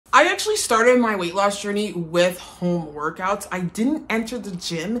actually started my weight loss journey with home workouts. I didn't enter the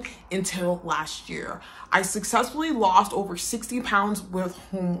gym until last year. I successfully lost over 60 pounds with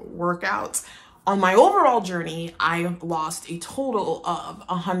home workouts. On my overall journey, I lost a total of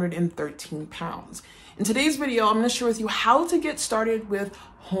 113 pounds. In today's video, I'm going to share with you how to get started with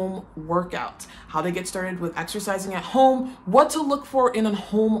home workouts, how to get started with exercising at home, what to look for in a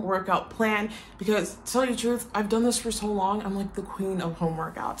home workout plan, because to tell you the truth, I've done this for so long, I'm like the queen of home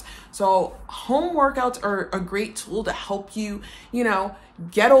workouts. So home workouts are a great tool to help you,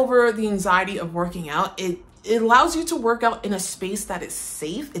 get over the anxiety of working out. It allows you to work out in a space that is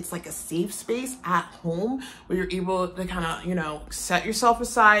safe. It's like a safe space at home where you're able to kind of, set yourself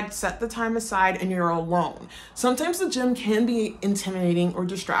aside, set the time aside, and you're alone. Sometimes the gym can be intimidating or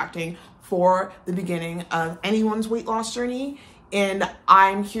distracting for the beginning of anyone's weight loss journey. And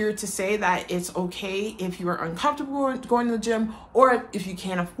I'm here to say that it's okay if you are uncomfortable going to the gym, or if you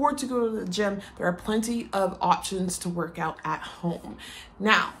can't afford to go to the gym, there are plenty of options to work out at home.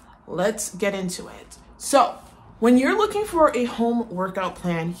 Now, let's get into it. So when you're looking for a home workout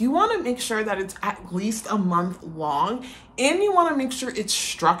plan, you want to make sure that it's at least a month long, and you want to make sure it's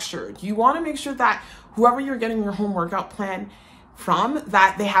structured. You want to make sure that whoever you're getting your home workout plan from,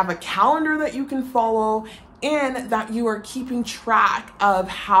 that they have a calendar that you can follow, and that you are keeping track of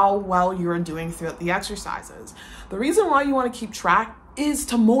how well you're doing throughout the exercises. The reason why you want to keep track is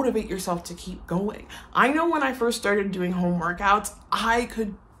to motivate yourself to keep going. I know when I first started doing home workouts, I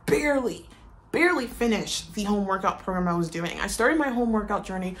could barely finish the home workout program I was doing. I started my home workout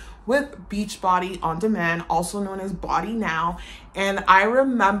journey with Beachbody On Demand, also known as Body Now. And I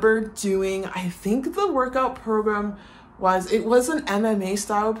remember doing, I think the workout program was an MMA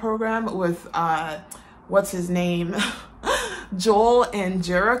style program with, what's his name? Joel and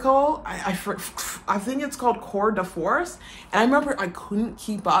Jericho. I think it's called Core de Force. And I remember I couldn't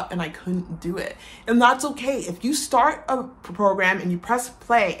keep up and I couldn't do it. And that's okay. If you start a program and you press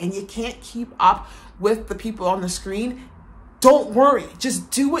play and you can't keep up with the people on the screen, don't worry.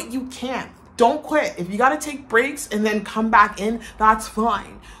 Just do what you can. Don't quit. If you got to take breaks and then come back in, that's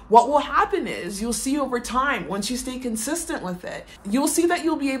fine. What will happen is you'll see over time, once you stay consistent with it, you'll see that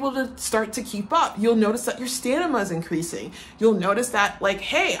you'll be able to start to keep up. You'll notice that your stamina is increasing. You'll notice that, like,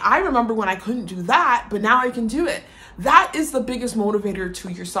 hey, I remember when I couldn't do that, but now I can do it. That is the biggest motivator to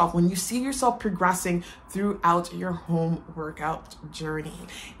yourself, when you see yourself progressing throughout your home workout journey.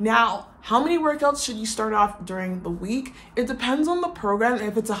 Now, how many workouts should you start off during the week? It depends on the program.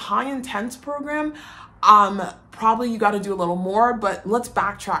 If it's a high intense program, probably you got to do a little more, but let's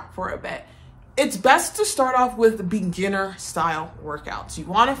backtrack for a bit. It's best to start off with beginner style workouts. You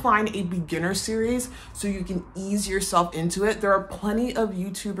want to find a beginner series so you can ease yourself into it. There are plenty of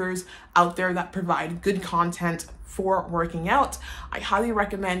YouTubers out there that provide good content for working out. I highly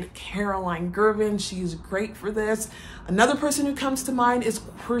recommend Caroline Gervin. She's great for this. Another person who comes to mind is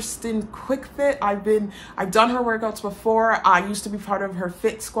Kristen Quickfit. I've done her workouts before. I used to be part of her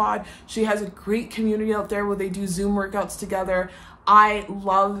Fit Squad. She has a great community out there where they do Zoom workouts together. I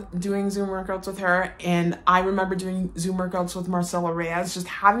love doing Zoom workouts with her, and I remember doing Zoom workouts with Marcela Reyes, just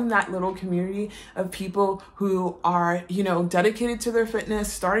having that little community of people who are, dedicated to their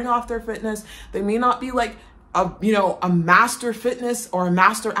fitness, starting off their fitness. They may not be like a master fitness or a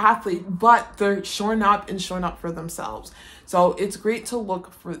master athlete, but they're showing up for themselves. So it's great to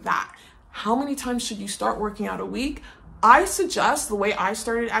look for that. How many times should you start working out a week? I suggest the way I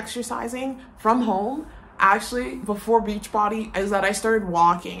started exercising from home, actually before Beachbody, is that I started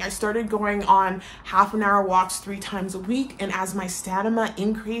walking. I started going on half-an-hour walks 3 times a week, and as my stamina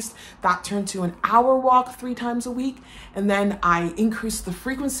increased, that turned to an hour walk 3 times a week, and then I increased the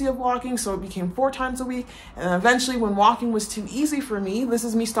frequency of walking, so it became 4 times a week, and then eventually when walking was too easy for me, this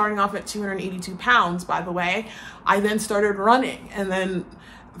is me starting off at 282 pounds, by the way, I then started running, and then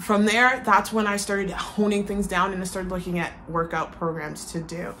from there, that's when I started honing things down and I started looking at workout programs to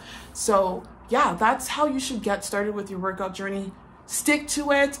do. So yeah, that's how you should get started with your workout journey. Stick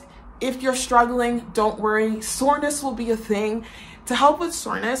to it. If you're struggling, don't worry. Soreness will be a thing. To help with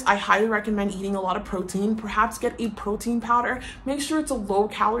soreness, I highly recommend eating a lot of protein. Perhaps get a protein powder. Make sure it's a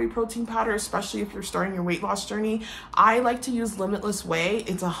low-calorie protein powder, especially if you're starting your weight loss journey. I like to use Limitless Whey.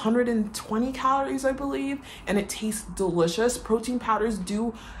 It's 120 calories, I believe, and it tastes delicious. Protein powders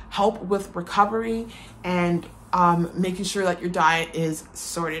do help with recovery and making sure that your diet is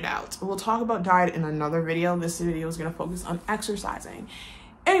sorted out. We'll talk about diet in another video. This video is going to focus on exercising.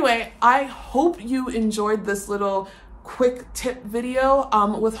 Anyway, I hope you enjoyed this little quick tip video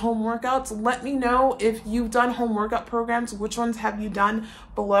with home workouts. Let me know if you've done home workout programs. Which ones have you done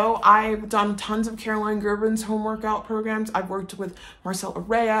below? I've done tons of Caroline Gerben's home workout programs. I've worked with Marcella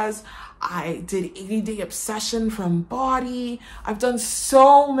Reyes. I did 80-day obsession from Body. I've done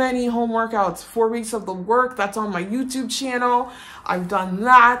so many home workouts. 4 weeks of the work, that's on my YouTube channel. I've done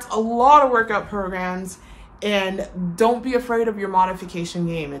that, a lot of workout programs. And don't be afraid of your modification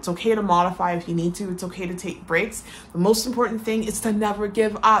game. It's okay to modify if you need to. It's okay to take breaks. The most important thing is to never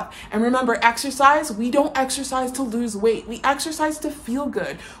give up. And remember, exercise, we don't exercise to lose weight. We exercise to feel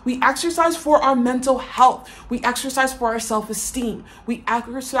good. We exercise for our mental health. We exercise for our self-esteem. We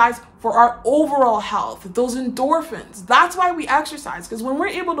exercise for our overall health, those endorphins. That's why we exercise, because when we're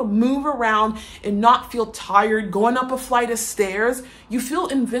able to move around and not feel tired going up a flight of stairs, you feel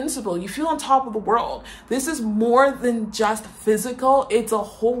invincible. You feel on top of the world. This is more than just physical. It's a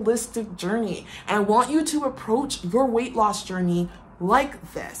holistic journey. And I want you to approach your weight loss journey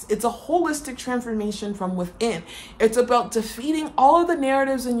like this. It's a holistic transformation from within. It's about defeating all of the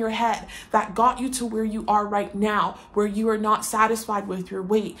narratives in your head that got you to where you are right now, where you are not satisfied with your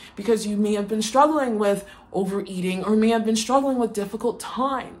weight because you may have been struggling with overeating or may have been struggling with difficult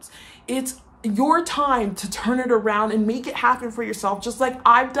times. It's your time to turn it around and make it happen for yourself, just like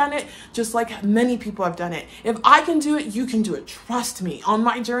I've done it, just like many people have done it. If I can do it, you can do it. Trust me. On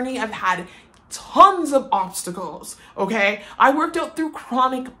my journey, I've had tons of obstacles, okay? I worked out through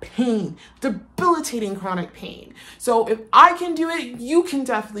chronic pain, debilitating chronic pain. So if I can do it, you can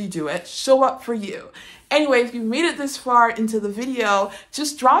definitely do it. Show up for you. Anyway, if you made it this far into the video,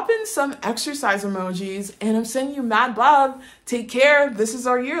 just drop in some exercise emojis and I'm sending you mad love. Take care. This is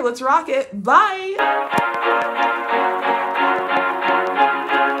our year. Let's rock it. Bye.